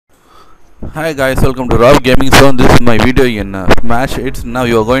Hi guys, welcome to Rob Gaming Zone. This is my video in Smash. It's now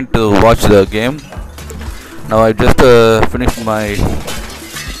you are going to watch the game. Now I just finished my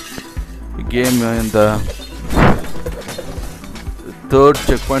game in the third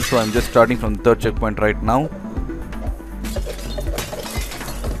checkpoint, so I'm just starting from the third checkpoint right now.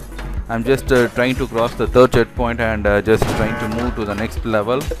 I'm just trying to cross the third checkpoint and just trying to move to the next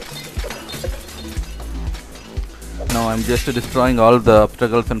level. Now I'm just destroying all the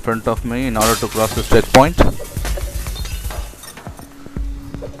obstacles in front of me in order to cross this checkpoint.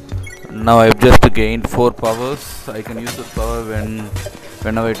 Now I've just gained 4 powers. I can use this power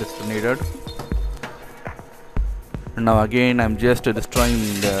whenever it is needed. Now again I'm just destroying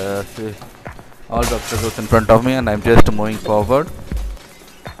all the obstacles in front of me, and I'm just moving forward.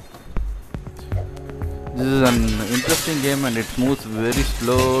 This is an interesting game and it moves very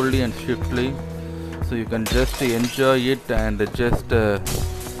slowly and swiftly. So you can just enjoy it and just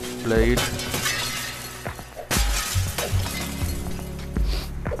play it.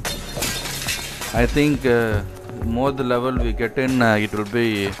 I think more the level we get in, it will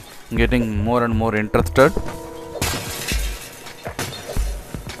be getting more and more interested.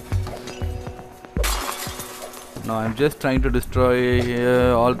 Now I'm just trying to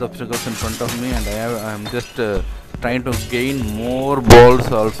destroy all the obstacles in front of me, and I'm just trying to gain more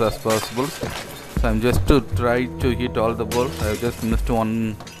balls also as possible. So I'm just to try to hit all the balls. I have just missed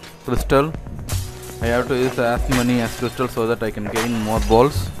one crystal. I have to use as many as crystals so that I can gain more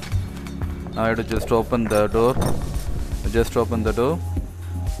balls. Now I have to just open the door. Just open the door.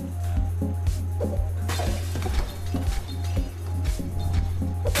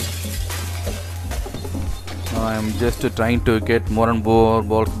 Now I am just trying to get more and more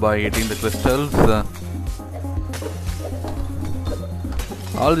balls by hitting the crystals.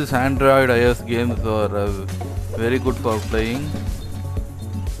 All these Android iOS games are very good for playing.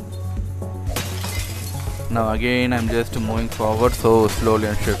 Now again I'm just moving forward so slowly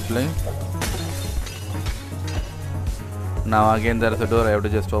and swiftly. Now again there is a door. I have to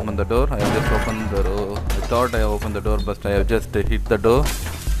just open the door. I have just opened the door. I thought I opened the door, but I have just hit the door.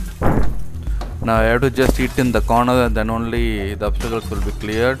 Now I have to just hit in the corner, and then only the obstacles will be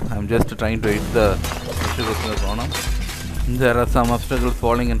cleared. I'm just trying to hit the obstacles in the corner. There are some obstacles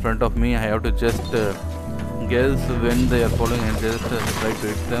falling in front of me. I have to just guess when they are falling and just try to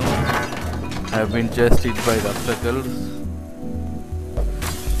hit them. I have been just hit by the obstacles.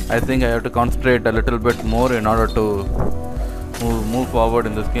 I think I have to concentrate a little bit more in order to move forward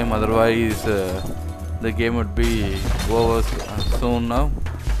in this game. Otherwise the game would be over soon now.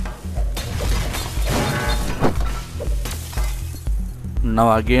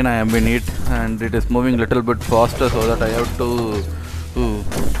 Now again I am being hit, and it is moving little bit faster, so that I have to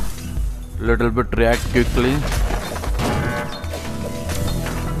little bit react quickly.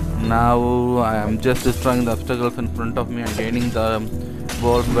 Now I am just destroying the obstacles in front of me and gaining the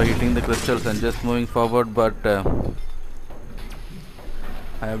balls by hitting the crystals and just moving forward, but I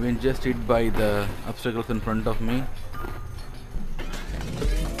have been just hit by the obstacles in front of me.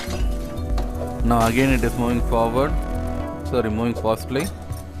 Now again it is moving forward. Moving fastly.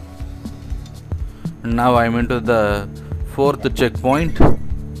 Now I am into the 4th checkpoint.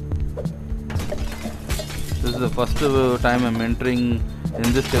 This is the first time I am entering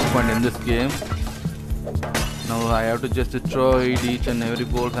in this checkpoint in this game. Now I have to just destroy each and every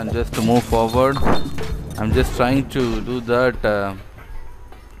ball and just move forward. I am just trying to do that,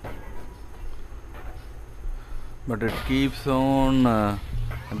 but it keeps on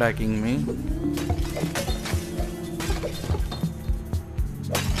attacking me.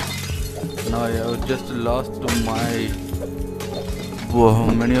 Now I have just lost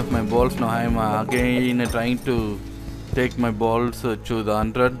many of my balls. Now I am again trying to take my balls to the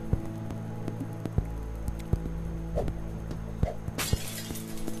 100.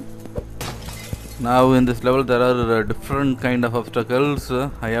 Now in this level there are different kind of obstacles.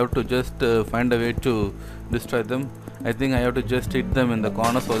 I have to just find a way to destroy them. I think I have to just hit them in the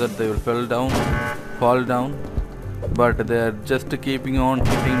corner so that they will fall down. But they are just keeping on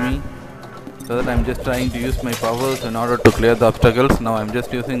hitting me. So that I'm just trying to use my powers in order to clear the obstacles. Now I'm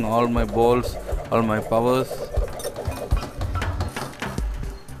just using all my balls, all my powers.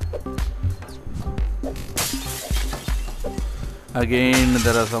 Again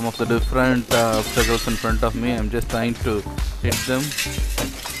there are some of the different obstacles in front of me. I'm just trying to hit them.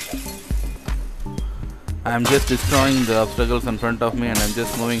 I'm just destroying the obstacles in front of me, and I'm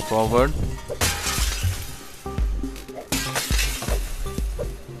just moving forward.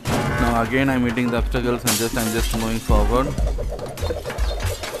 Now again I'm hitting the obstacles and I'm just moving forward.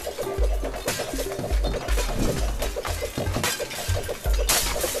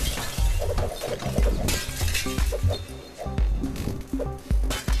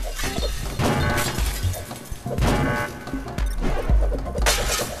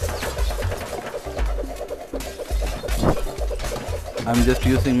 I'm just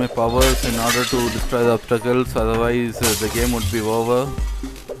using my powers in order to destroy the obstacles, otherwise the game would be over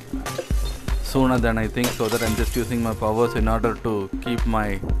sooner than I think, so that I'm just using my powers in order to keep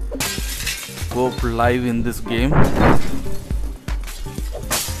my hope live in this game.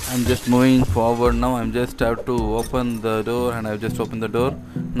 I'm just moving forward now. I'm just have to open the door, and I've just opened the door.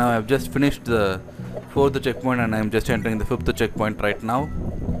 Now I've just finished the 4th checkpoint and I'm just entering the 5th checkpoint right now.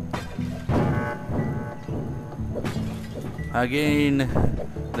 Again,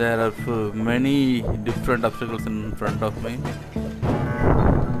 there are many different obstacles in front of me.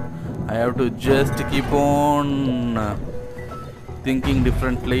 I have to just keep on thinking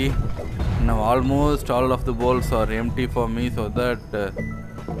differently. Now almost all of the balls are empty for me, so that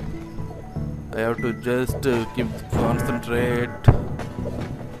I have to just keep concentrate.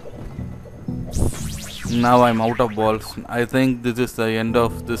 Now I'm out of balls. I think this is the end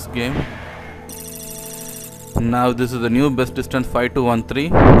of this game. Now this is the new best distance,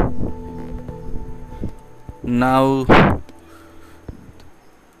 5213. Now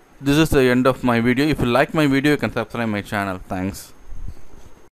this is the end of my video. If you like my video, you can subscribe my channel. Thanks.